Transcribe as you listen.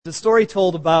There's a story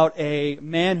told about a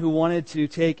man who wanted to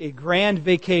take a grand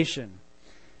vacation.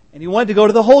 And he wanted to go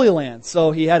to the Holy Land.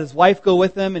 So he had his wife go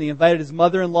with him, and he invited his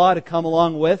mother-in-law to come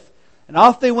along with. And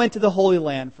off they went to the Holy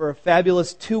Land for a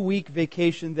fabulous 2-week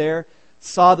vacation there.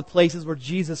 Saw the places where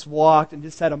Jesus walked and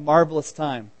just had a marvelous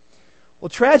time. Well,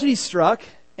 tragedy struck,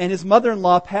 and his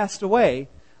mother-in-law passed away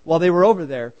while they were over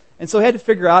there. And so he had to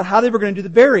figure out how they were going to do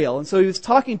the burial. And so he was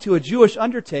talking to a Jewish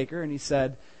undertaker, and he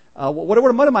said, what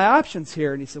are my options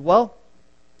here? And he said, well,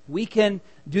 we can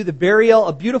do the burial,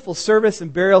 a beautiful service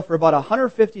and burial for about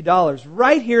 $150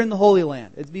 right here in the Holy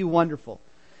Land. It'd be wonderful.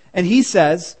 And he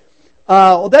says,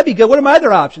 well, that'd be good. What are my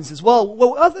other options? He says, well, the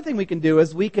other thing we can do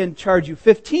is we can charge you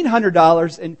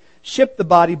 $1,500 and ship the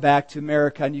body back to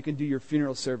America, and you can do your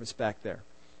funeral service back there.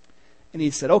 And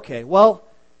he said, okay, well,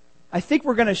 I think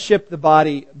we're going to ship the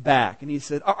body back. And he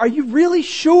said, are you really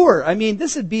sure? I mean,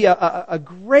 this would be a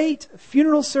great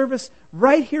funeral service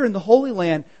right here in the Holy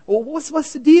Land. Well,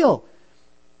 what's the deal?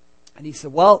 And he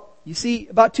said, well, you see,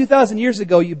 about 2,000 years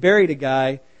ago, you buried a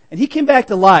guy, and he came back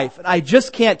to life, and I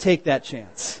just can't take that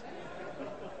chance.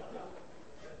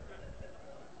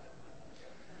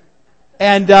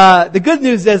 And the good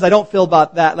news is I don't feel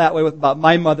about that way about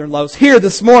my mother-in-law who's here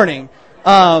this morning.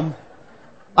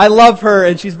 I love her,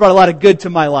 and she's brought a lot of good to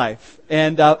my life.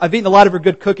 And I've eaten a lot of her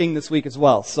good cooking this week as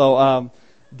well. So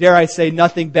dare I say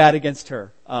nothing bad against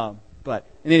her. But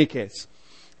in any case,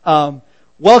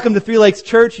 welcome to Three Lakes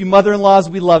Church. You mother-in-laws,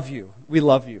 we love you. We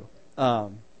love you.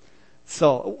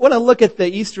 So I want to look at the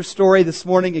Easter story this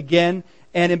morning again.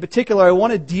 And in particular, I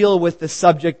want to deal with the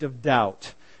subject of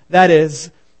doubt. That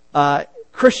is,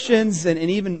 Christians and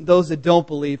even those that don't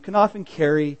believe can often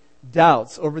carry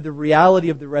doubts over the reality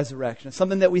of the resurrection. It's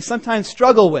something that we sometimes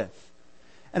struggle with.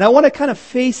 And I want to kind of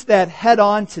face that head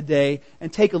on today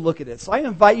and take a look at it. So I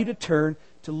invite you to turn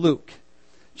to Luke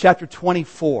chapter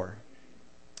 24.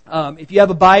 If you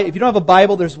don't have a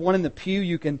Bible, there's one in the pew.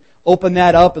 You can open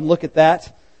that up and look at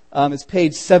that. It's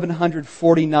page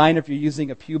 749 if you're using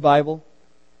a pew Bible.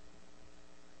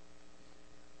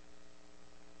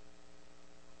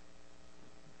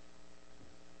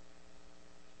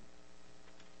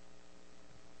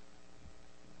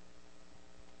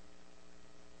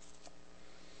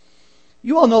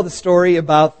 You all know the story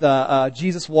about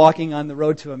Jesus walking on the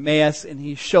road to Emmaus, and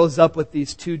he shows up with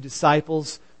these 2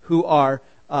 disciples who are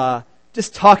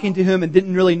just talking to him and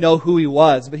didn't really know who he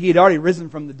was, but he had already risen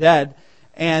from the dead,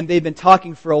 and they'd been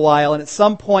talking for a while, and at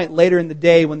some point later in the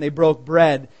day when they broke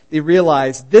bread, they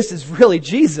realized this is really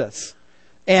Jesus.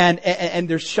 And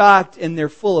they're shocked and they're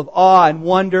full of awe and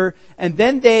wonder, and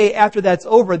then after that's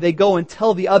over, they go and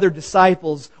tell the other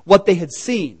disciples what they had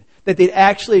seen. That they'd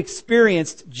actually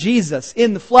experienced Jesus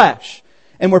in the flesh.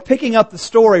 And we're picking up the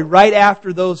story right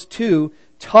after those 2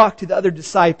 talk to the other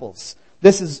disciples.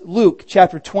 This is Luke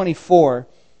chapter 24,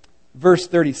 verse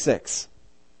 36.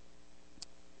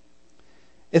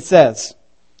 It says,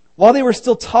 while they were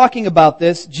still talking about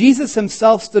this, Jesus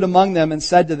himself stood among them and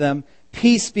said to them,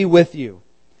 "Peace be with you."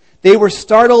 They were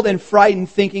startled and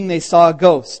frightened, thinking they saw a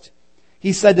ghost.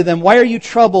 He said to them, "Why are you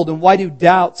troubled, and why do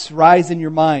doubts rise in your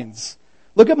minds?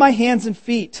 Look at my hands and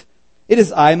feet. It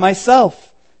is I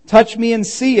myself. Touch me and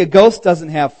see. A ghost doesn't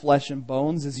have flesh and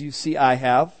bones, as you see I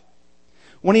have."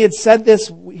 When he had said this,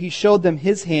 he showed them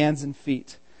his hands and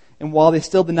feet. And while they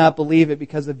still did not believe it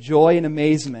because of joy and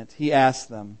amazement, he asked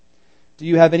them, "Do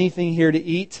you have anything here to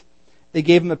eat?" They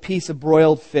gave him a piece of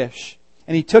broiled fish.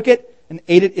 And he took it and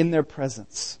ate it in their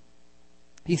presence.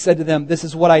 He said to them, "This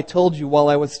is what I told you while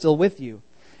I was still with you.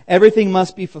 Everything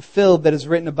must be fulfilled that is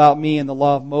written about me in the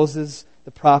law of Moses, the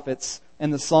prophets,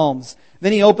 and the Psalms."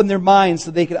 Then he opened their minds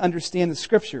so they could understand the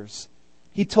Scriptures.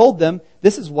 He told them,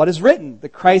 "This is what is written, that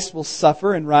Christ will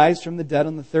suffer and rise from the dead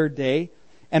on the 3rd day,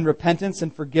 and repentance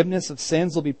and forgiveness of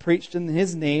sins will be preached in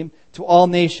his name to all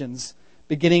nations,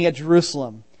 beginning at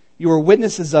Jerusalem. You are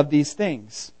witnesses of these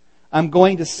things. I'm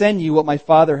going to send you what my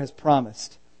Father has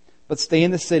promised. But stay in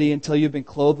the city until you've been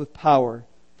clothed with power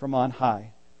from on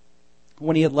high."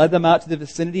 When he had led them out to the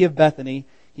vicinity of Bethany,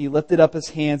 he lifted up his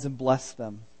hands and blessed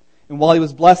them. And while he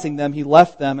was blessing them, he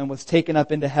left them and was taken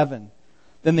up into heaven.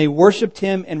 Then they worshipped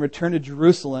him and returned to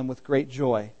Jerusalem with great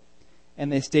joy. And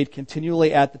they stayed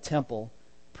continually at the temple,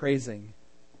 praising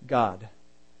God.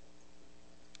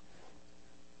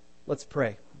 Let's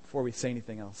pray before we say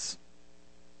anything else.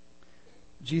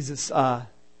 Jesus,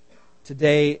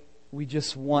 today we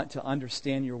just want to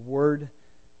understand your word.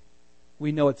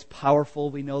 We know it's powerful.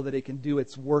 We know that it can do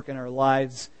its work in our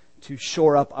lives to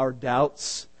shore up our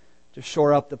doubts, to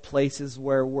shore up the places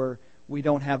where we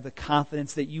don't have the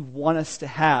confidence that you want us to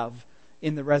have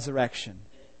in the resurrection.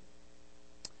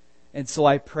 And so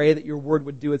I pray that your word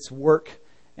would do its work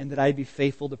and that I be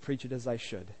faithful to preach it as I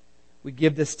should. We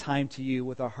give this time to you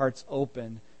with our hearts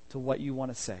open to what you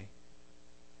want to say.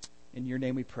 In your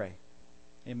name we pray.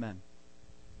 Amen.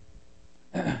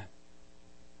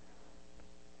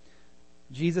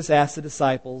 Jesus asked the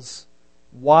disciples,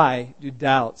 why do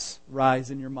doubts rise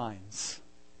in your minds?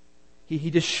 He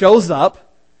just shows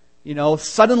up,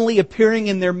 suddenly appearing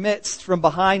in their midst from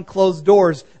behind closed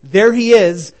doors. There he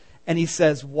is, and he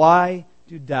says, why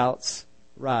do doubts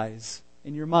rise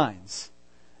in your minds?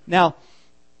 Now,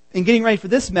 in getting ready for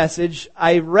this message,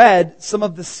 I read some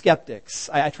of the skeptics.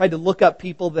 I tried to look up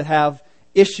people that have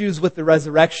issues with the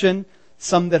resurrection,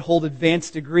 some that hold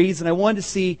advanced degrees, and I wanted to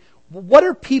see, what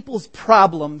are people's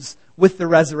problems with the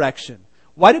resurrection?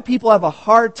 Why do people have a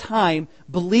hard time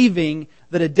believing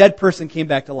that a dead person came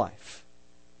back to life?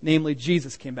 Namely,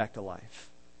 Jesus came back to life.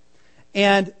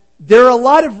 And there are a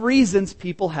lot of reasons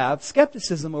people have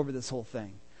skepticism over this whole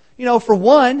thing. For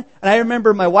one, and I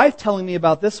remember my wife telling me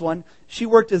about this one, she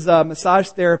worked as a massage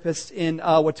therapist in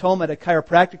Watoma at a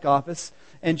chiropractic office,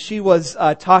 and she was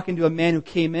talking to a man who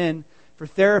came in for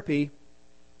therapy,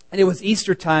 and it was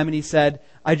Easter time, and he said,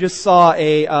 I just saw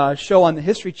a show on the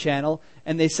History Channel,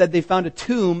 and they said they found a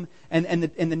tomb, and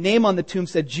the name on the tomb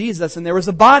said Jesus, and there was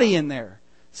a body in there.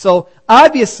 So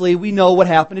obviously we know what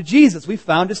happened to Jesus. We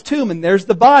found his tomb, and there's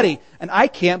the body, and I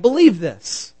can't believe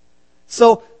this.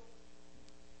 So,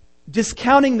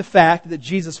 discounting the fact that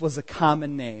Jesus was a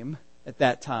common name at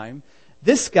that time,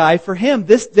 this guy, for him,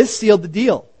 this sealed the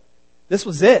deal. This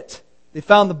was it. They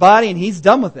found the body and he's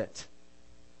done with it.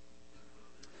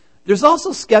 There's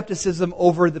also skepticism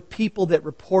over the people that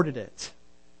reported it.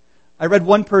 I read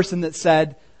one person that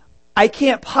said, I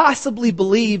can't possibly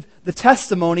believe the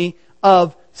testimony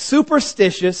of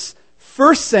superstitious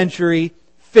first century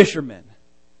fishermen.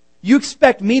 You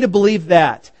expect me to believe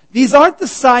that? These aren't the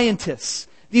scientists.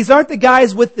 These aren't the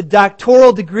guys with the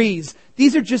doctoral degrees.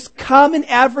 These are just common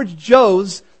average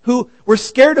Joes who were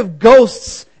scared of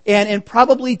ghosts and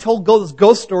probably told those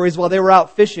ghost stories while they were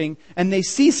out fishing. And they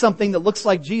see something that looks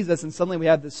like Jesus, and suddenly we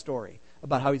have this story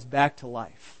about how he's back to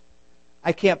life.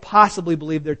 I can't possibly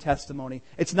believe their testimony.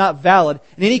 It's not valid.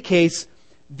 In any case,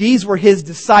 these were his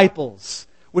disciples,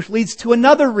 which leads to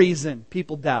another reason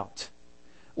people doubt.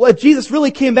 Well, if Jesus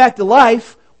really came back to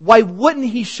life, why wouldn't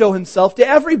he show himself to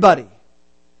everybody?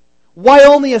 Why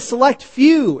only a select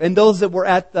few and those that were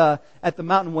at the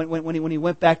mountain when he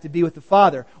went back to be with the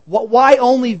Father? Why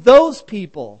only those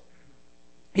people?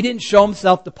 He didn't show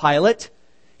himself to Pilate.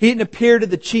 He didn't appear to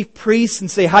the chief priests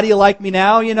and say, how do you like me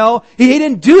now? He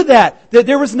didn't do that.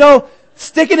 There was no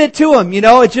sticking it to him.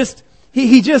 It just,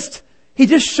 he just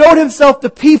showed himself to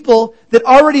people that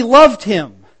already loved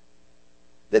him.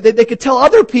 They could tell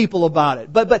other people about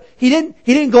it. But he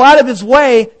didn't go out of his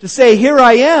way to say, here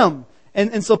I am.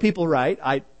 And so people write,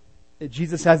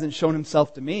 Jesus hasn't shown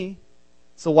himself to me,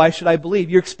 so why should I believe?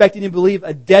 You're expecting to believe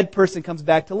a dead person comes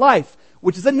back to life,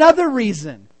 which is another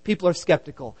reason people are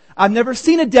skeptical. I've never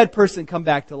seen a dead person come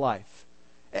back to life.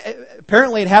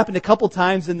 Apparently it happened a couple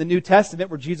times in the New Testament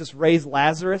where Jesus raised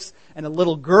Lazarus and a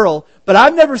little girl, but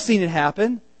I've never seen it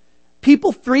happen.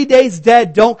 People 3 days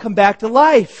dead don't come back to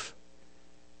life.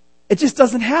 It just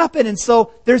doesn't happen. And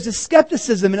so there's this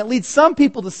skepticism, and it leads some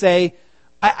people to say,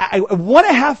 I want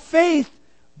to have faith,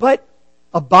 but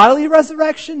a bodily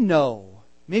resurrection? No.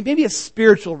 Maybe a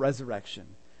spiritual resurrection.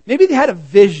 Maybe they had a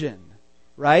vision,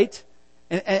 right?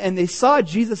 And they saw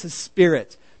Jesus'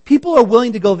 spirit. People are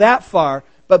willing to go that far,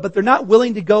 but they're not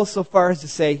willing to go so far as to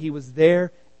say he was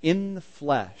there in the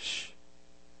flesh.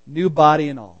 New body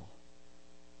and all.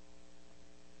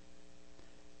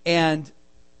 And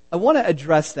I want to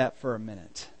address that for a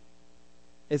minute,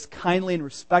 as kindly and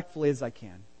respectfully as I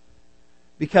can.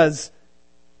 Because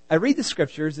I read the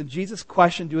scriptures, and Jesus'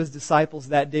 question to his disciples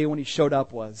that day when he showed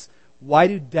up was, why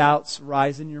do doubts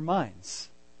rise in your minds?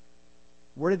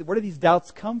 Where do these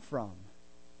doubts come from?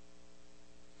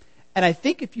 And I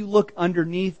think if you look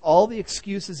underneath all the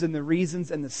excuses and the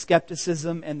reasons and the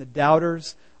skepticism and the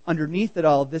doubters, underneath it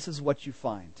all, this is what you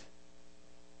find.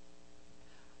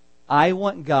 I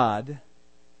want God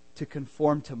to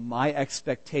conform to my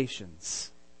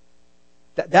expectations.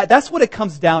 That's what it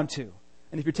comes down to.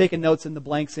 And if you're taking notes in the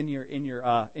blanks in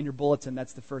your bulletin,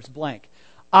 that's the first blank.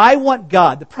 I want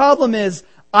God. The problem is,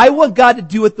 I want God to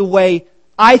do it the way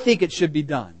I think it should be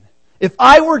done. If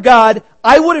I were God,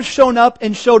 I would have shown up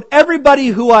and showed everybody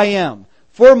who I am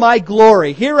for my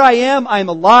glory. Here I am, I'm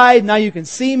alive, now you can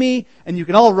see me, and you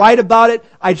can all write about it.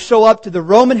 I'd show up to the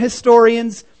Roman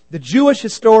historians, the Jewish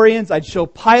historians, I'd show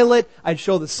Pilate, I'd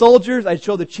show the soldiers, I'd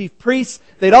show the chief priests.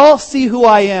 They'd all see who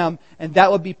I am, and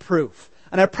that would be proof.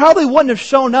 And I probably wouldn't have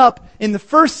shown up in the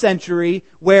first century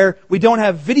where we don't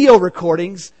have video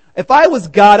recordings. If I was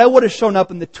God, I would have shown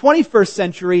up in the 21st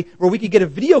century where we could get a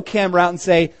video camera out and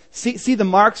say, see the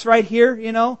marks right here,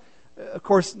 you know? Of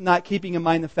course, not keeping in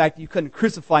mind the fact that you couldn't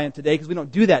crucify him today because we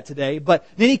don't do that today. But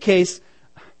in any case,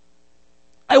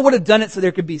 I would have done it so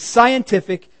there could be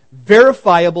scientific,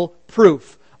 verifiable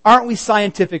proof. Aren't we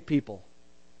scientific people?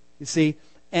 You see?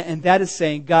 And that is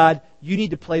saying, God, you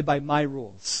need to play by my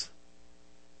rules.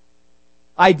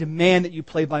 I demand that you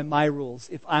play by my rules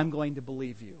if I'm going to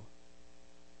believe you.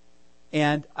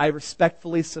 And I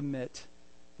respectfully submit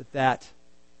that that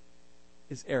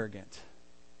is arrogant.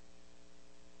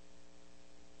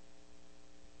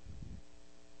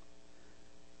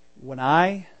 When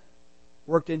I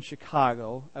worked in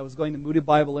Chicago, I was going to Moody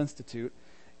Bible Institute,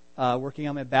 working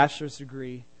on my bachelor's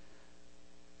degree.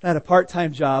 I had a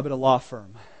part-time job at a law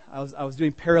firm. I was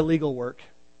doing paralegal work,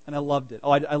 and I loved it.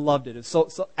 Oh, I loved it. It was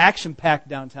so action-packed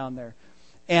downtown there.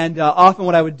 And often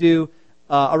what I would do,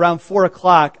 around 4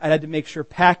 o'clock, I had to make sure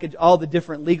all the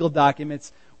different legal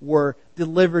documents were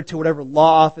delivered to whatever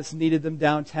law office needed them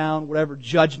downtown, whatever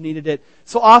judge needed it.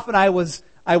 So often I was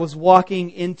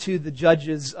walking into the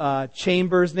judge's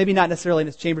chambers, maybe not necessarily in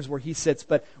his chambers where he sits,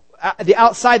 but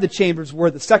outside the chambers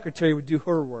where the secretary would do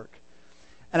her work.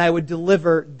 And I would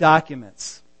deliver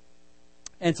documents.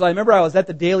 And so I remember I was at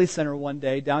the Daily Center one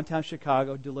day, downtown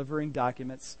Chicago, delivering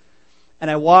documents. And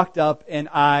I walked up and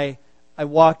I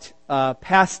walked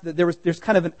past, there's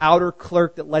kind of an outer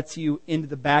clerk that lets you into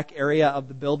the back area of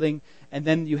the building. And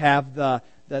then you have the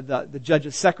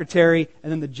judge's secretary,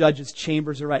 and then the judge's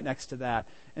chambers are right next to that.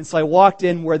 And so I walked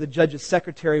in where the judge's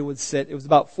secretary would sit. It was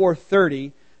about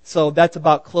 4:30, so that's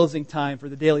about closing time for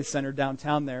the Daily Center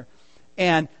downtown there.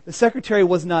 And the secretary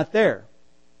was not there.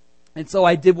 And so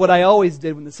I did what I always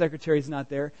did when the secretary's not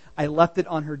there. I left it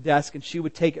on her desk, and she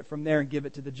would take it from there and give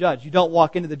it to the judge. You don't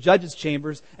walk into the judge's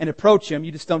chambers and approach him.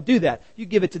 You just don't do that. You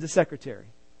give it to the secretary.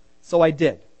 So I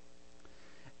did.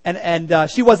 And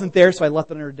she wasn't there, so I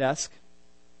left it on her desk.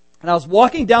 And I was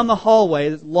walking down the hallway,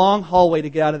 this long hallway to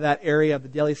get out of that area of the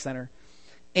Daily Center,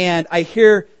 and I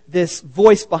hear this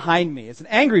voice behind me. It's an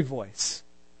angry voice.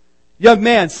 Young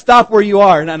man, stop where you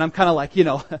are. And I'm kind of like,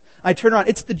 I turn around.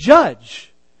 It's the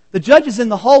judge. The judge is in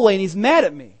the hallway and he's mad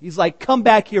at me. He's like, come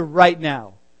back here right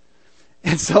now.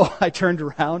 And so I turned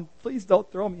around. Please don't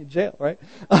throw me in jail, right?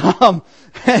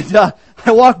 I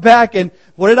walked back and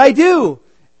what did I do?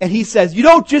 And he says, you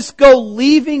don't just go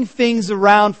leaving things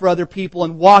around for other people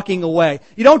and walking away.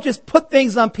 You don't just put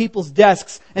things on people's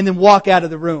desks and then walk out of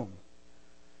the room.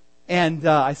 And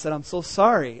I said, I'm so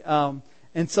sorry.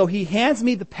 And so he hands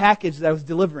me the package that I was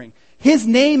delivering. His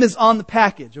name is on the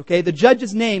package, okay? The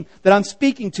judge's name that I'm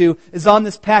speaking to is on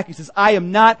this package. He says, I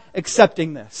am not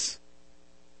accepting this.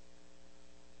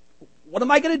 What am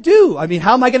I going to do? I mean,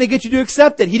 how am I going to get you to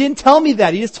accept it? He didn't tell me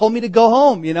that. He just told me to go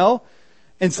home,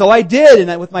 And so I did.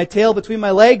 And with my tail between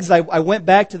my legs, I went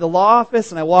back to the law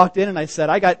office and I walked in and I said,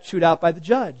 I got chewed out by the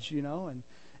judge,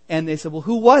 And they said, well,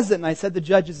 who was it? And I said the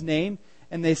judge's name.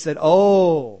 And they said,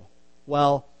 oh,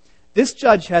 well, this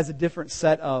judge has a different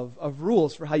set of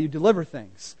rules for how you deliver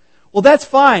things. Well, that's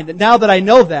fine, now that I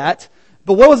know that.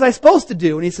 But what was I supposed to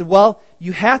do? And he said, well,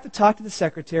 you have to talk to the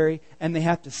secretary, and they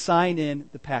have to sign in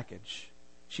the package.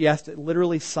 She has to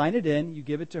literally sign it in, you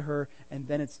give it to her, and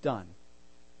then it's done.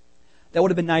 That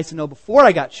would have been nice to know before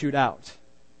I got chewed out.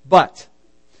 But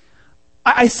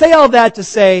I say all that to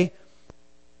say,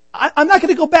 I'm not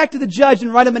going to go back to the judge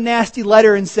and write him a nasty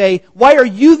letter and say, why are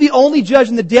you the only judge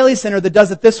in the Daily Center that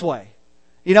does it this way?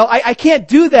 I can't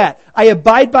do that. I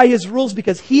abide by his rules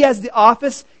because he has the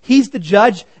office, he's the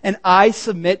judge, and I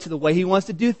submit to the way he wants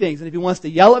to do things. And if he wants to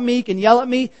yell at me, he can yell at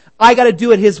me. I got to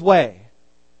do it his way.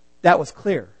 That was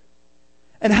clear.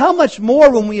 And how much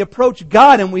more when we approach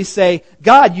God and we say,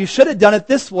 God, you should have done it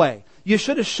this way. You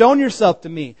should have shown yourself to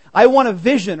me. I want a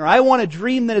vision, or I want a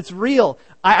dream that it's real.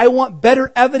 I want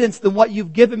better evidence than what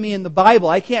you've given me in the Bible.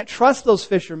 I can't trust those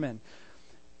fishermen.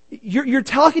 You're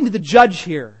talking to the judge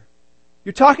here.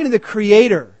 You're talking to the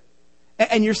Creator.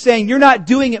 And you're saying, you're not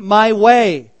doing it my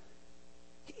way.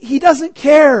 He doesn't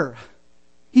care.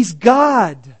 He's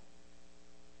God.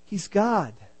 He's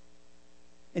God.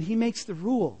 And He makes the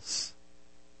rules.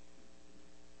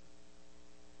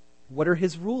 What are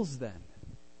His rules then?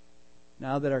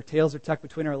 Now that our tails are tucked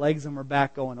between our legs and we're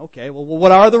back going, okay, well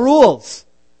what are the rules?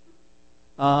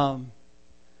 Let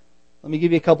me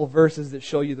give you a couple verses that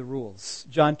show you the rules.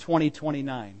 John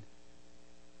 20:29.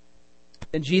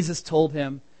 And Jesus told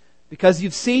him, because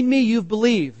you've seen me, you've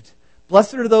believed.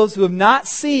 Blessed are those who have not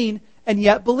seen and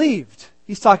yet believed.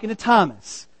 He's talking to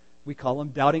Thomas. We call him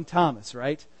Doubting Thomas,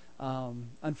 right?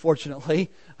 unfortunately.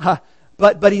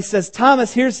 But he says,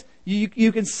 Thomas,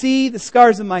 you can see the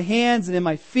scars in my hands and in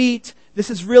my feet. This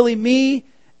is really me.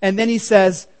 And then he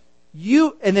says,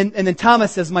 and then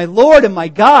Thomas says, my Lord and my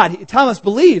God. Thomas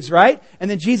believes, right?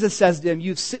 And then Jesus says to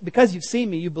him, because you've seen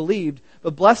me, you believed.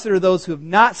 But blessed are those who have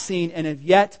not seen and have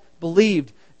yet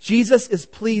believed. Jesus is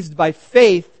pleased by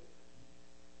faith,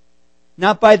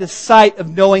 not by the sight of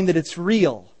knowing that it's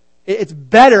real. It's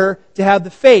better to have the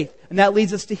faith. And that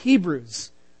leads us to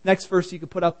Hebrews. Next verse you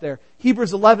could put up there.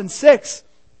 Hebrews 11:6.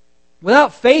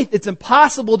 Without faith, it's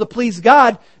impossible to please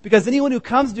God, because anyone who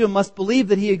comes to Him must believe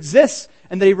that He exists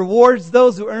and that He rewards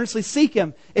those who earnestly seek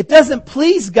Him. It doesn't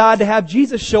please God to have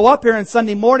Jesus show up here on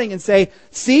Sunday morning and say,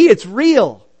 see, it's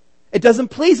real. It doesn't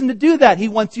please Him to do that. He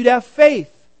wants you to have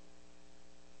faith.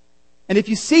 And if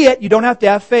you see it, you don't have to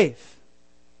have faith.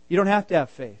 You don't have to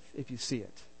have faith if you see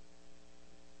it.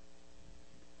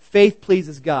 Faith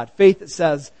pleases God. Faith that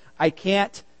says, I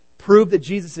can't prove that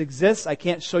Jesus exists. I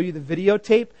can't show you the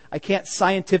videotape. I can't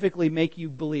scientifically make you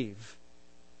believe.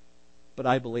 But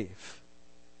I believe.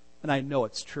 And I know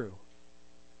it's true.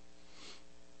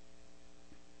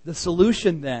 The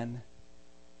solution then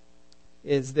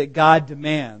is that God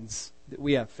demands that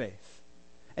we have faith.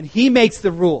 And He makes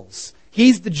the rules.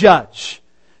 He's the judge.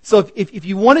 So if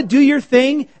you want to do your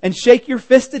thing and shake your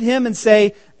fist at Him and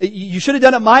say, you should have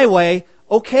done it my way,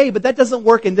 okay, but that doesn't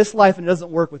work in this life and it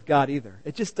doesn't work with God either.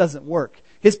 It just doesn't work.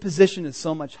 His position is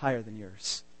so much higher than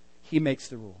yours. He makes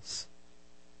the rules.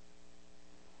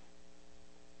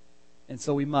 And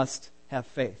so we must have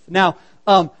faith. Now,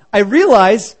 I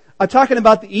realize I'm talking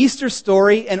about the Easter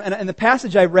story, and the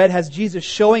passage I read has Jesus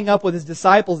showing up with His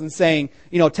disciples and saying,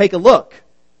 take a look.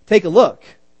 Take a look.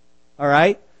 All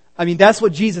right? I mean, that's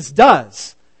what Jesus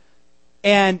does.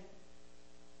 And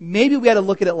maybe we got to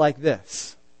look at it like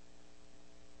this.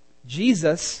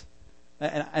 Jesus,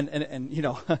 and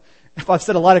if I've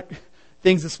said a lot of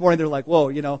things this morning, they're like,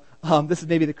 whoa, this is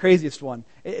maybe the craziest one.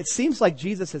 It seems like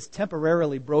Jesus has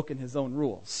temporarily broken His own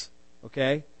rules.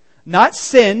 Okay? Not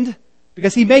sinned,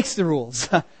 because He makes the rules.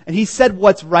 And He said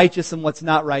what's righteous and what's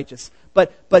not righteous.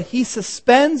 But He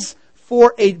suspends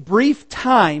for a brief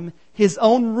time His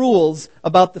own rules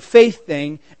about the faith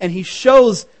thing, and He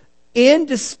shows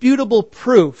indisputable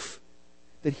proof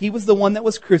that He was the one that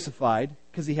was crucified,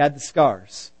 because He had the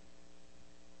scars.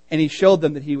 And He showed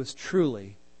them that He was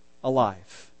truly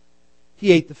alive.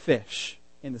 He ate the fish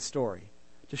in the story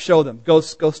to show them,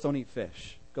 ghosts don't eat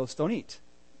fish. Ghosts don't eat.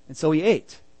 And so He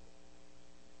ate.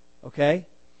 Okay?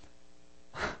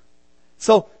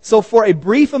 So for a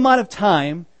brief amount of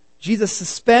time, Jesus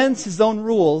suspends His own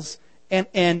rules,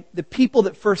 and the people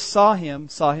that first saw Him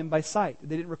by sight.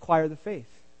 They didn't require the faith.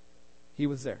 He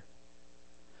was there.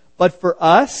 But for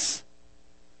us,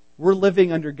 we're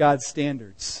living under God's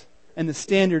standards. And the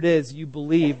standard is you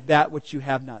believe that which you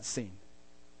have not seen.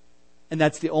 And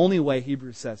that's the only way,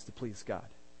 Hebrews says, to please God.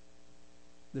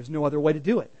 There's no other way to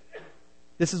do it.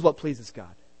 This is what pleases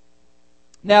God.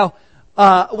 Now,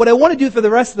 what I want to do for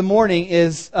the rest of the morning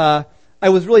is, I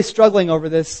was really struggling over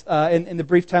this in the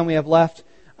brief time we have left.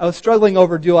 I was struggling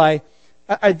over,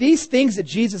 are these things that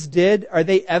Jesus did, are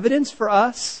they evidence for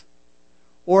us?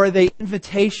 Or are they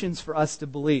invitations for us to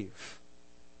believe?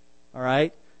 All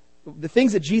right? The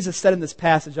things that Jesus said in this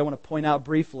passage I want to point out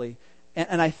briefly.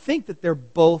 And I think that they're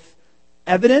both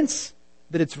evidence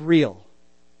that it's real.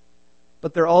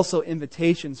 But they're also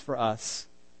invitations for us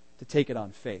to take it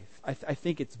on faith. I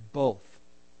think it's both.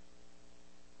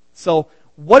 So,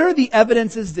 what are the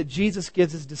evidences that Jesus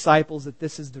gives His disciples that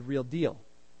this is the real deal?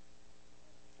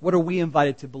 What are we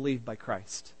invited to believe by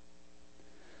Christ?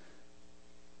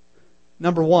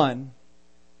 Number one,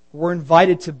 we're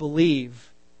invited to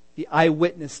believe the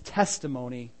eyewitness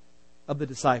testimony of the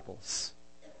disciples.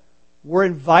 We're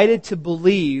invited to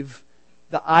believe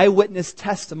the eyewitness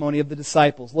testimony of the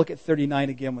disciples. Look at 39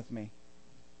 again with me.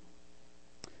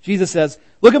 Jesus says,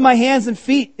 look at my hands and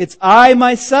feet. It's I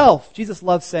myself. Jesus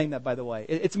loves saying that, by the way.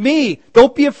 It's me.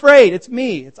 Don't be afraid. It's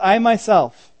me. It's I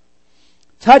myself.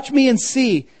 Touch me and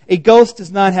see. A ghost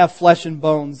does not have flesh and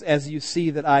bones as you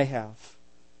see that I have.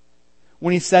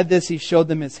 When He said this, He showed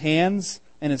them His hands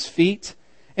and His feet.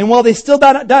 And while they still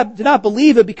did not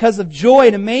believe it because of joy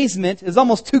and amazement, it was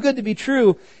almost too good to be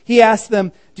true, He asked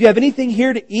them, do you have anything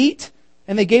here to eat?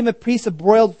 And they gave Him a piece of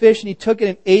broiled fish, and He took it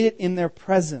and ate it in their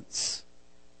presence.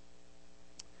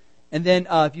 And then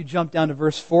if you jump down to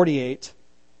verse 48,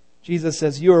 Jesus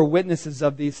says, you are witnesses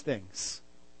of these things.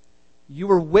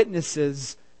 You are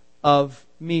witnesses of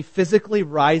me physically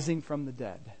rising from the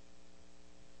dead.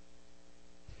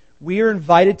 We are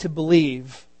invited to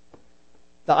believe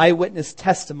the eyewitness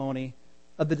testimony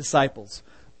of the disciples.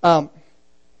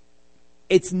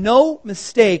 It's no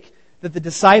mistake that the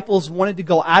disciples wanted to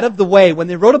go out of the way. When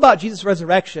they wrote about Jesus'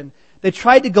 resurrection, they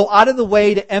tried to go out of the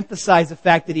way to emphasize the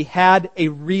fact that he had a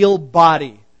real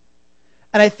body.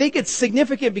 And I think it's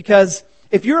significant because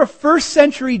if you're a first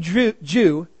century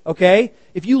Jew, okay,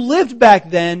 if you lived back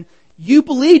then, you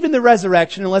believed in the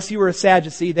resurrection, unless you were a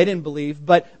Sadducee, they didn't believe.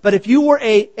 But if you were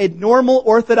a normal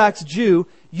Orthodox Jew,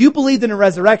 you believed in a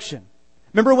resurrection.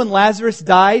 Remember when Lazarus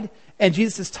died and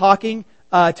Jesus is talking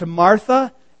to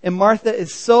Martha? And Martha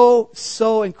is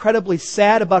so incredibly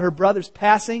sad about her brother's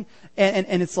passing.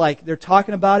 And it's like they're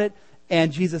talking about it.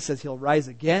 And Jesus says he'll rise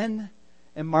again.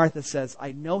 And Martha says,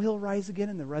 I know he'll rise again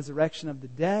in the resurrection of the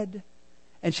dead.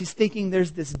 And she's thinking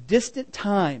there's this distant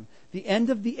time, the end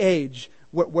of the age,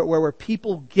 where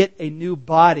people get a new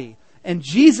body. And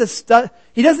Jesus,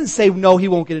 he doesn't say, no, he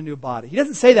won't get a new body. He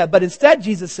doesn't say that. But instead,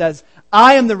 Jesus says,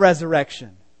 I am the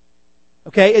resurrection.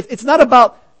 Okay? It's not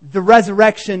about the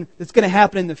resurrection that's going to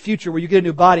happen in the future where you get a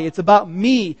new body. It's about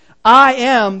me. I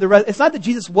am it's not that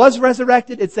Jesus was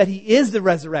resurrected. It's that he is the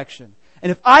resurrection.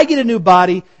 And if I get a new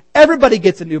body, everybody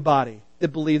gets a new body that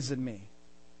believes in me.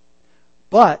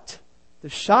 But the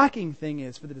shocking thing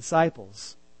is for the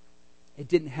disciples, it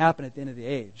didn't happen at the end of the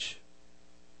age.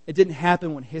 It didn't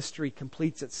happen when history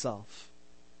completes itself.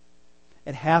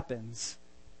 It happens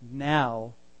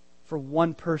now for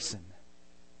one person,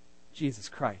 Jesus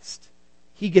Christ.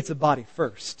 He gets a body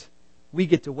first. We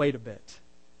get to wait a bit.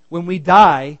 When we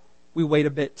die, we wait a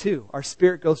bit too. Our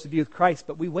spirit goes to be with Christ,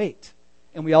 but we wait.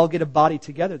 And we all get a body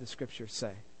together, the scriptures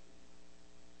say.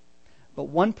 But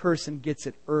one person gets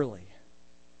it early.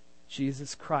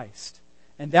 Jesus Christ.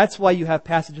 And that's why you have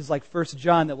passages like 1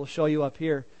 John that we'll show you up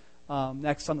here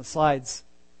next on the slides.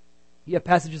 You have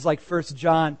passages like 1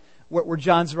 John where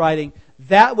John's writing,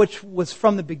 that which was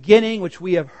from the beginning, which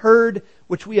we have heard,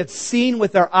 which we have seen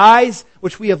with our eyes,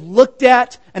 which we have looked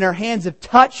at and our hands have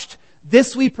touched,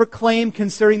 this we proclaim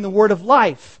concerning the word of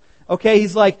life. Okay,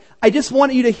 he's like, I just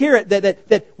want you to hear it,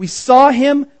 that we saw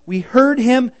him, we heard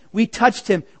him, we touched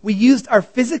him. We used our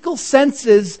physical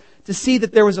senses to see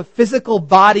that there was a physical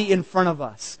body in front of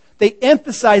us. They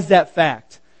emphasized that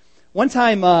fact. One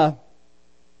time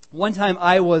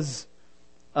I was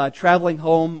traveling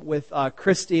home with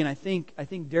Christy, and I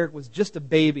think Derek was just a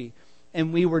baby,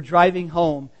 and we were driving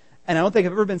home, and I don't think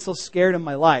I've ever been so scared in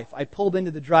my life. I pulled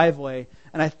into the driveway,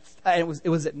 and it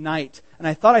was at night, and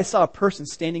I thought I saw a person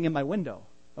standing in my window.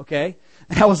 Okay,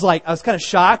 and I was kind of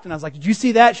shocked, and I was like, "Did you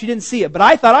see that?" She didn't see it, but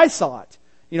I thought I saw it.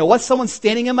 You know, what's someone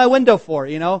standing in my window for?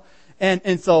 You know,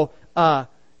 and so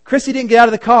Christy didn't get out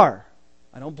of the car.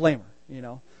 I don't blame her. You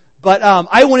know, but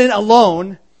I went in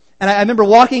alone. And I remember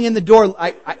walking in the door.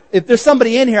 If there's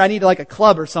somebody in here, I need like a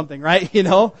club or something, right? You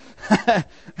know, I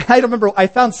don't remember. I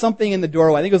found something in the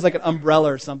doorway. I think it was like an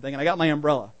umbrella or something, and I got my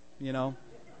umbrella. You know,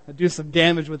 I do some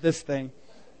damage with this thing.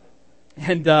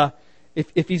 And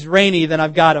if he's rainy, then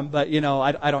I've got him. But you know,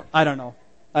 I don't know.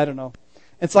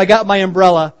 And so I got my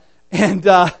umbrella, and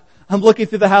I'm looking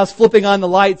through the house, flipping on the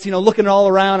lights. You know, looking all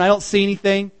around. I don't see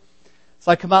anything.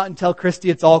 So I come out and tell Christy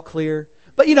it's all clear.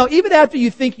 But, you know, even after you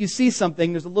think you see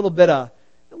something, there's a little bit of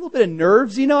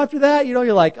nerves, you know, after that. You know,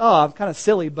 you're like, oh, I'm kind of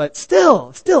silly, but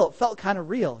still, it felt kind of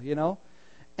real, you know.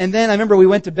 And then I remember we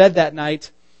went to bed that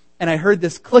night, and I heard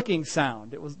this clicking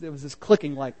sound. It was this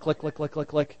clicking, like click, click, click, click,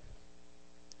 click.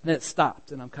 And then it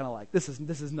stopped, and I'm kind of like, this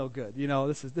is no good, you know.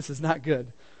 This is not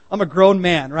good. I'm a grown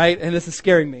man, right? And this is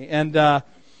scaring me. And then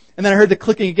I heard the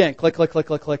clicking again, click, click, click,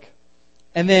 click, click.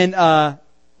 And then I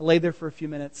lay there for a few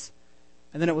minutes.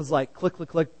 And then it was like, click, click,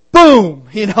 click, boom,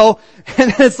 you know.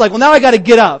 And then it's like, well, now I got to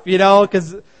get up, you know,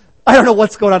 because I don't know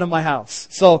what's going on in my house.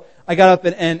 So I got up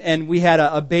and we had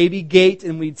a baby gate,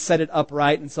 and we'd set it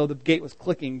upright. And so the gate was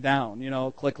clicking down, you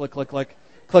know, click, click, click, click,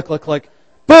 click, click, click,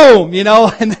 boom, you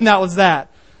know. And then that was that.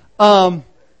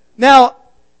 Now,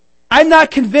 I'm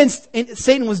not convinced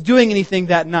Satan was doing anything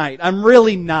that night. I'm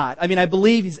really not. I mean, I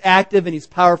believe he's active and he's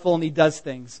powerful and he does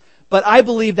things. But I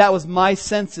believe that was my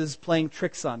senses playing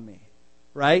tricks on me.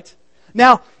 Right?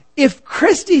 Now, if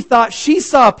Christy thought she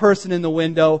saw a person in the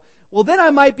window, well, then I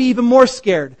might be even more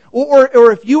scared. Or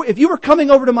if you were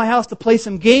coming over to my house to play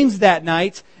some games that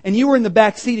night, and you were in the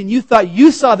back seat and you thought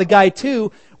you saw the guy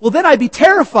too, well, then I'd be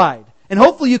terrified. And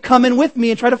hopefully you come in with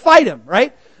me and try to fight him,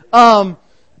 right? And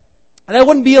I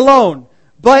wouldn't be alone.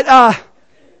 But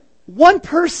one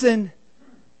person,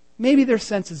 maybe their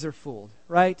senses are fooled,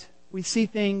 right? We see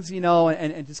things, you know,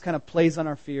 and it just kind of plays on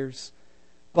our fears.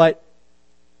 But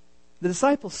the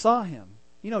disciples saw him.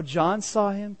 You know, John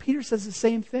saw him. Peter says the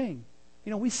same thing.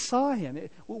 You know, we saw him.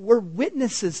 We're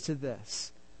witnesses to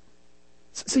this.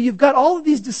 So you've got all of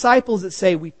these disciples that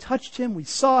say, we touched him, we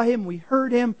saw him, we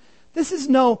heard him. This is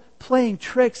no playing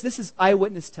tricks. This is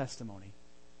eyewitness testimony.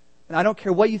 And I don't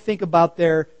care what you think about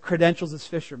their credentials as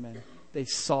fishermen. They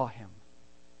saw him.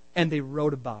 And they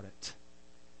wrote about it.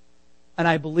 And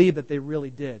I believe that they really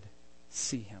did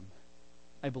see him.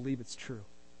 I believe it's true.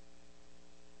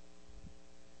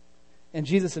 And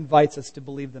Jesus invites us to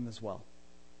believe them as well.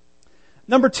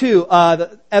 Number two,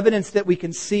 the evidence that we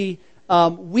can see.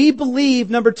 We believe,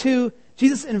 number two,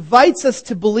 Jesus invites us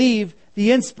to believe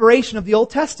the inspiration of the Old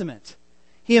Testament.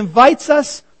 He invites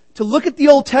us to look at the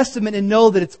Old Testament and know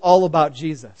that it's all about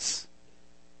Jesus.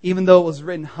 Even though it was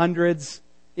written hundreds,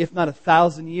 if not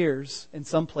 1,000 years in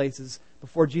some places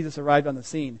before Jesus arrived on the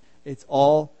scene, it's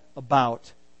all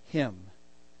about Him.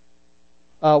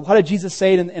 How did Jesus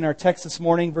say it in our text this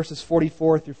morning, verses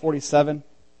 44 through 47?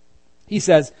 He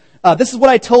says, this is what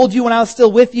I told you when I was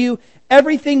still with you.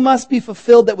 Everything must be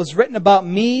fulfilled that was written about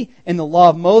me in the law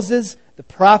of Moses, the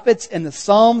prophets, and the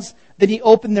Psalms. Then He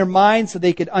opened their minds so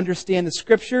they could understand the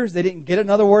Scriptures. They didn't get it, in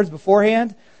other words,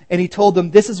 beforehand. And He told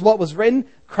them, this is what was written.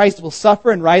 Christ will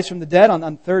suffer and rise from the dead on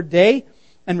the third day.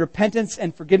 And repentance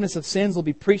and forgiveness of sins will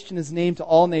be preached in His name to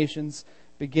all nations,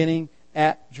 beginning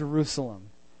at Jerusalem.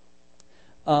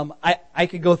 I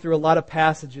could go through a lot of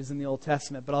passages in the Old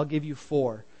Testament, but I'll give you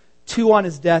 4. 2 on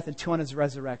His death and 2 on His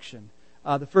resurrection.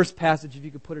 The first passage, if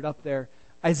you could put it up there,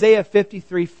 Isaiah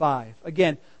 53:5.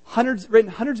 Again,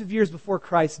 written hundreds of years before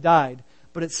Christ died,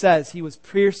 but it says, He was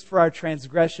pierced for our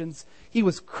transgressions. He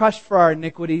was crushed for our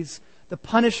iniquities. The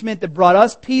punishment that brought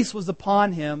us peace was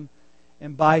upon Him,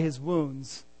 and by His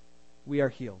wounds we are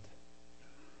healed.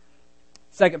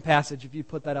 Second passage, if you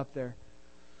put that up there.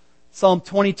 Psalm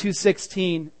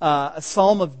 22:16, a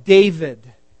psalm of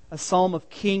David, a psalm of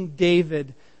King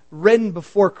David, written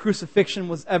before crucifixion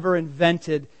was ever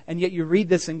invented. And yet you read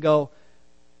this and go,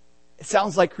 it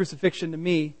sounds like crucifixion to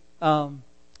me. I'm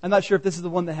not sure if this is the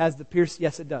one that has the pierced.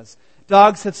 Yes, it does.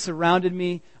 Dogs have surrounded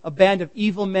me. A band of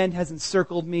evil men has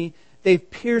encircled me. They've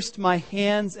pierced my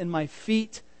hands and my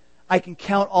feet. I can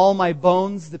count all my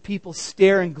bones. The people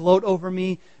stare and gloat over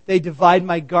me. They divide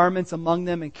my garments among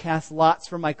them and cast lots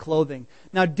for my clothing.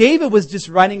 Now, David was just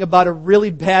writing about a really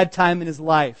bad time in his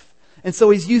life. And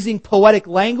so he's using poetic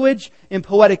language and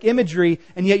poetic imagery,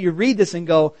 and yet you read this and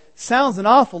go, sounds an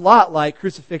awful lot like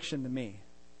crucifixion to me.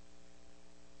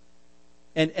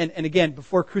 And again,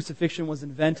 before crucifixion was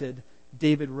invented,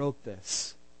 David wrote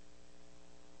this.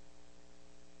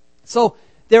 So,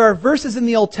 there are verses in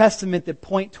the Old Testament that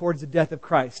point towards the death of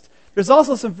Christ. There's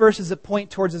also some verses that point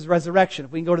towards His resurrection.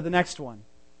 If we can go to the next one.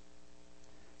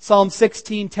 Psalm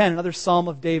 16:10, another psalm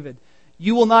of David.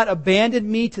 You will not abandon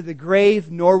me to the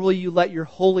grave, nor will you let your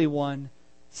Holy One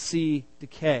see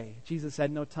decay. Jesus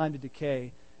had no time to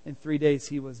decay. In 3 days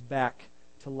He was back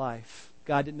to life.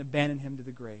 God didn't abandon Him to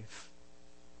the grave.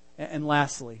 And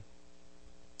lastly,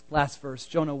 last verse,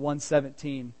 Jonah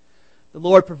 1:17. The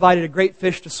Lord provided a great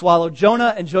fish to swallow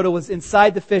Jonah, and Jonah was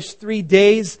inside the fish 3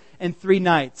 days and 3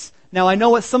 nights. Now, I know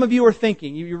what some of you are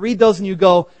thinking. You read those and you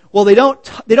go, well, they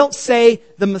don't say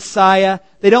the Messiah.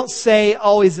 They don't say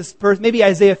always this person. Maybe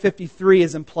Isaiah 53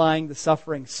 is implying the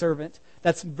suffering servant.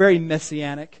 That's very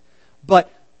messianic.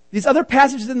 But these other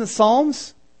passages in the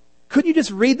Psalms, couldn't you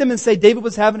just read them and say David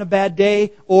was having a bad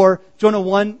day? Or Jonah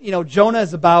 1, Jonah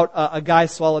is about a guy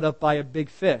swallowed up by a big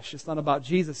fish. It's not about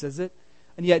Jesus, is it?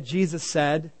 And yet Jesus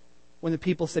said, when the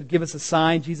people said, give us a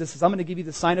sign, Jesus says, I'm going to give you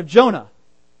the sign of Jonah.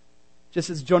 Just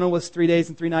as Jonah was 3 days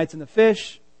and 3 nights in the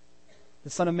fish, the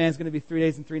Son of Man is going to be 3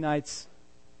 days and 3 nights,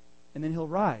 and then He'll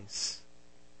rise.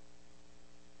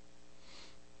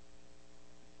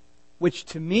 Which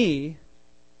to me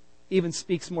even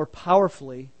speaks more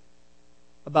powerfully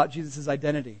about Jesus'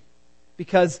 identity.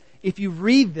 Because if you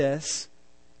read this,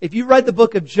 if you read the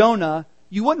book of Jonah,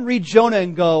 you wouldn't read Jonah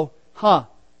and go,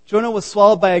 Jonah was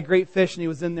swallowed by a great fish and he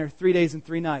was in there 3 days and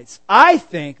 3 nights. I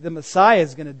think the Messiah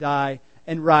is going to die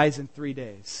and rise in 3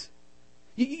 days.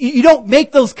 You don't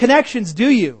make those connections, do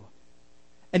you?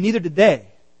 And neither did they.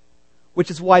 Which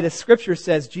is why the Scripture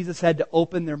says Jesus had to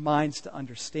open their minds to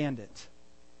understand it.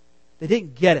 They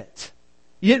didn't get it.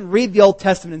 You didn't read the Old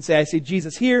Testament and say, I see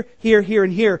Jesus here, here, here,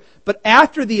 and here. But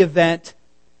after the event,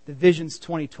 the vision's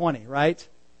 20/20, right?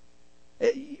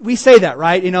 We say that,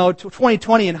 right?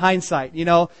 20/20 in hindsight.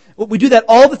 We do that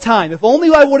all the time. If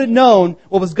only I would have known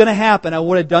what was going to happen, I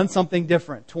would have done something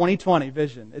different. 20/20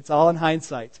 vision. It's all in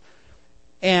hindsight.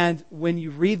 And when you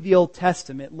read the Old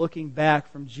Testament, looking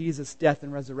back from Jesus' death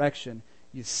and resurrection,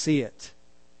 you see it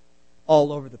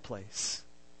all over the place.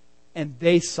 And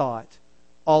they saw it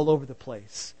all over the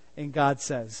place. And God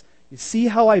says, you see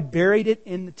how I buried it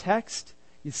in the text?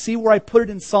 You see where I put it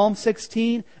in Psalm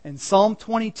 16 and Psalm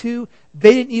 22?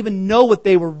 They didn't even know what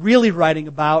they were really writing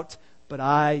about, but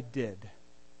I did.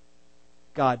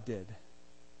 God did.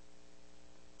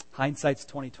 Hindsight's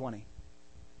 20/20.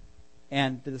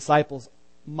 And the disciples'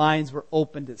 minds were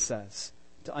opened, it says,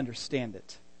 to understand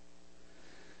it.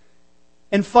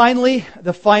 And finally,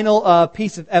 the final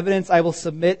piece of evidence I will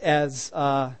submit as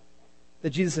that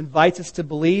Jesus invites us to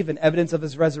believe in evidence of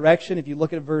His resurrection. If you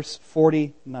look at verse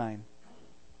 49.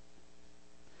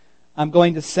 I'm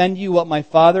going to send you what my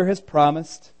Father has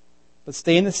promised, but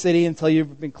stay in the city until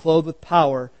you've been clothed with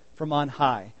power from on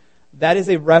high. That is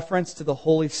a reference to the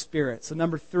Holy Spirit. So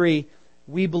number 3,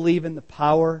 we believe in the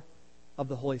power of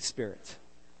the Holy Spirit.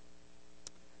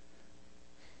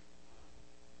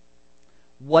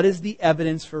 What is the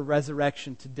evidence for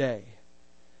resurrection today?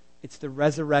 It's the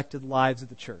resurrected lives of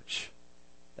the church.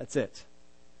 That's it.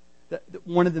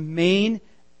 One of the main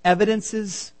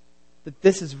evidences that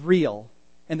this is real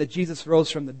and that Jesus rose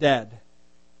from the dead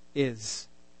is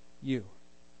you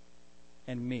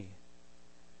and me.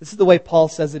 This is the way Paul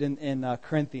says it in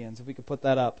Corinthians, if we could put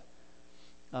that up.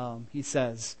 He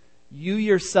says, you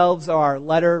yourselves are our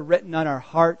letter written on our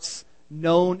hearts,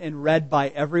 known and read by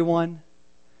everyone.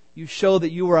 You show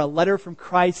that you are a letter from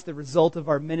Christ, the result of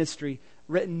our ministry,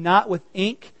 written not with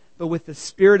ink, but with the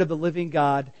Spirit of the living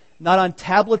God, not on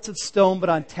tablets of stone, but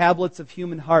on tablets of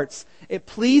human hearts. It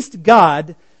pleased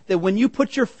God that when you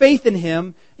put your faith in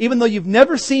Him, even though you've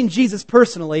never seen Jesus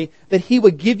personally, that He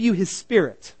would give you His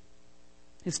Spirit.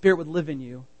 His Spirit would live in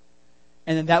you.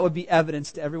 And then that would be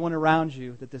evidence to everyone around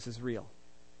you that this is real.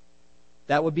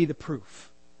 That would be the proof.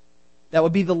 That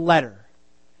would be the letter.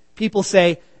 People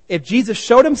say, if Jesus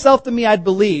showed Himself to me, I'd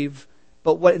believe.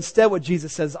 But what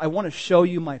Jesus says, I want to show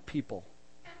you my people.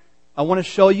 I want to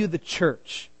show you the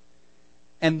church.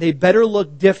 And they better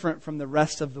look different from the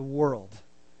rest of the world.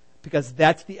 Because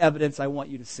that's the evidence I want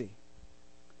you to see.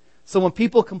 So when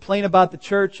people complain about the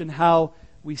church and how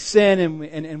we sin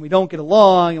and we don't get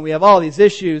along and we have all these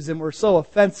issues and we're so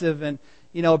offensive and,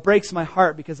 it breaks my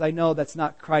heart because I know that's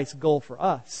not Christ's goal for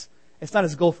us. It's not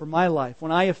His goal for my life.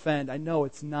 When I offend, I know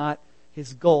it's not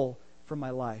His goal for my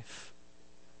life.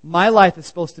 My life is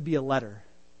supposed to be a letter.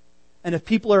 And if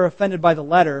people are offended by the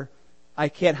letter, I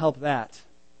can't help that.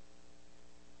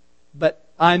 But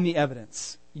I'm the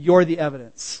evidence. You're the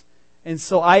evidence. And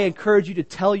so I encourage you to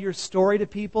tell your story to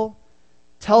people.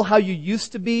 Tell how you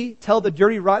used to be. Tell the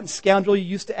dirty, rotten scoundrel you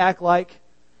used to act like.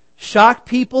 Shock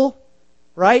people,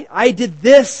 right? I did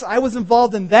this. I was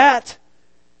involved in that.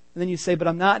 And then you say, but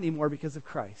I'm not anymore because of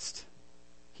Christ.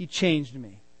 He changed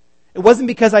me. It wasn't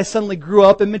because I suddenly grew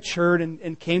up and matured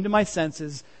and came to my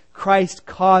senses. Christ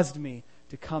caused me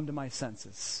to come to my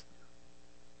senses.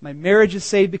 My marriage is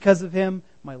saved because of Him.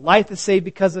 My life is saved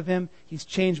because of Him. He's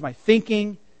changed my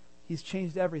thinking. He's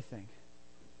changed everything.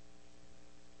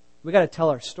 We've got to tell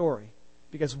our story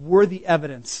because we're the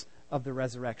evidence of the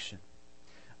resurrection.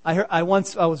 I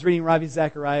was reading Ravi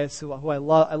Zacharias, who I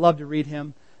love to read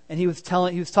him, and he was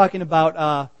talking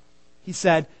about, he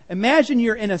said, imagine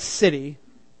you're in a city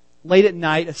late at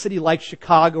night, a city like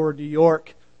Chicago or New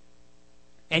York,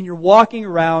 and you're walking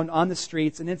around on the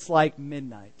streets and it's like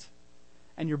midnight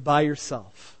and you're by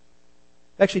yourself.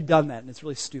 I've actually done that and it's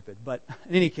really stupid, but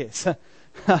in any case,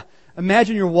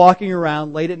 imagine you're walking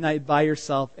around late at night by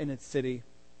yourself in a city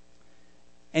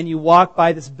and you walk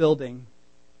by this building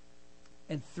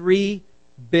and 3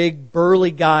 big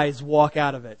burly guys walk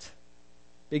out of it.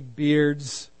 Big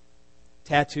beards,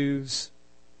 tattoos,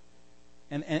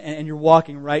 and you're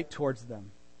walking right towards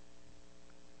them.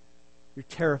 You're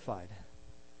terrified.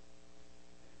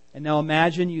 And now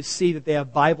imagine you see that they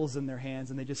have Bibles in their hands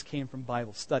and they just came from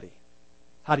Bible study.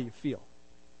 How do you feel?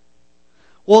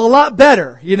 Well, a lot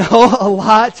better, a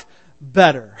lot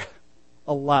better.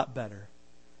 A lot better.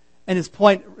 And his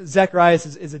point,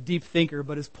 Zacharias is a deep thinker,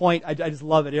 but his point, I just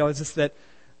love it. It's just that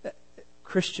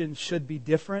Christians should be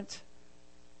different,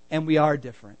 and we are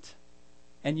different.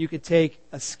 And you could take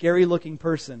a scary-looking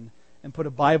person and put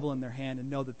a Bible in their hand and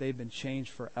know that they've been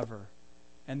changed forever,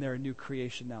 and they're a new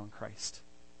creation now in Christ.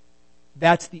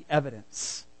 That's the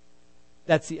evidence.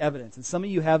 That's the evidence. And some of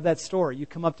you have that story. You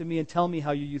come up to me and tell me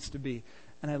how you used to be.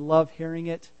 And I love hearing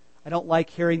it. I don't like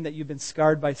hearing that you've been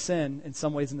scarred by sin in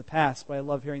some ways in the past, but I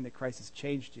love hearing that Christ has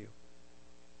changed you.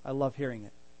 I love hearing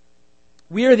it.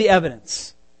 We are the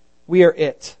evidence. We are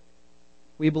it.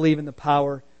 We believe in the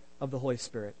power of the Holy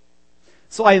Spirit.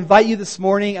 So I invite you this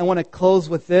morning, I want to close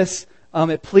with this.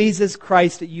 It pleases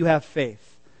Christ that you have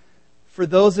faith. For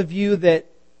those of you that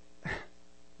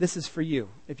this is for you.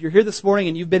 If you're here this morning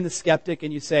and you've been the skeptic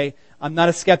and you say, I'm not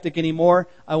a skeptic anymore,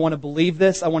 I want to believe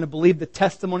this, I want to believe the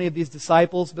testimony of these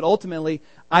disciples, but ultimately,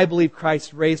 I believe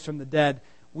Christ raised from the dead.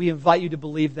 We invite you to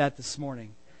believe that this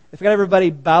morning. If I got everybody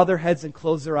bow their heads and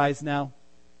close their eyes now.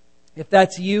 If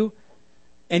that's you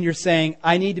and you're saying,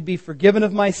 I need to be forgiven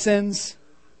of my sins,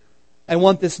 I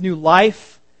want this new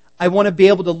life, I want to be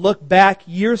able to look back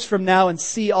years from now and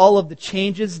see all of the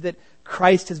changes that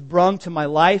Christ has brought to my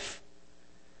life,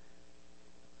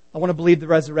 I want to believe the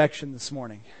resurrection this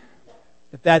morning.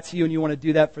 If that's you and you want to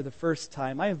do that for the first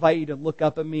time, I invite you to look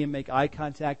up at me and make eye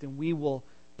contact, and we will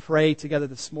pray together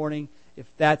this morning. If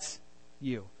that's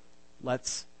you,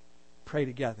 let's pray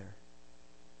together.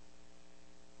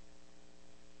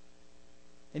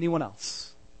 Anyone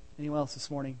else? Anyone else this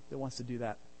morning that wants to do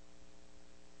that?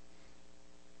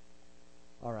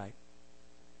 All right.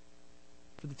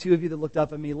 For the two of you that looked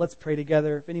up at me, let's pray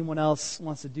together. If anyone else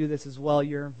wants to do this as well,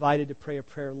 you're invited to pray a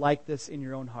prayer like this in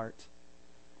your own heart.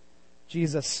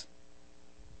 Jesus,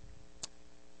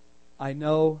 I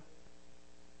know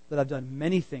that I've done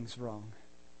many things wrong.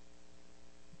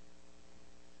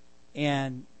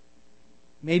 And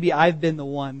maybe I've been the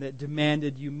one that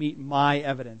demanded you meet my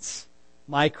evidence,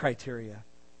 my criteria.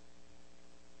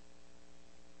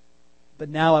 But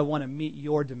now I want to meet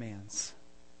your demands.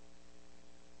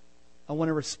 I want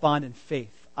to respond in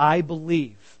faith. I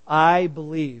believe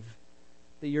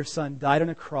that your Son died on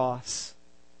a cross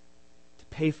to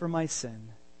pay for my sin,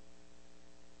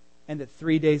 and that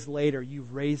 3 days later you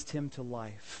raised him to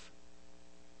life.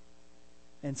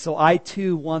 And so I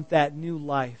too want that new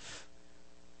life.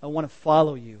 I want to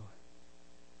follow you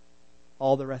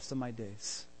all the rest of my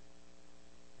days.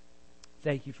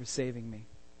 Thank you for saving me.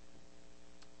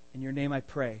 In your name I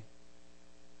pray.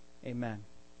 Amen.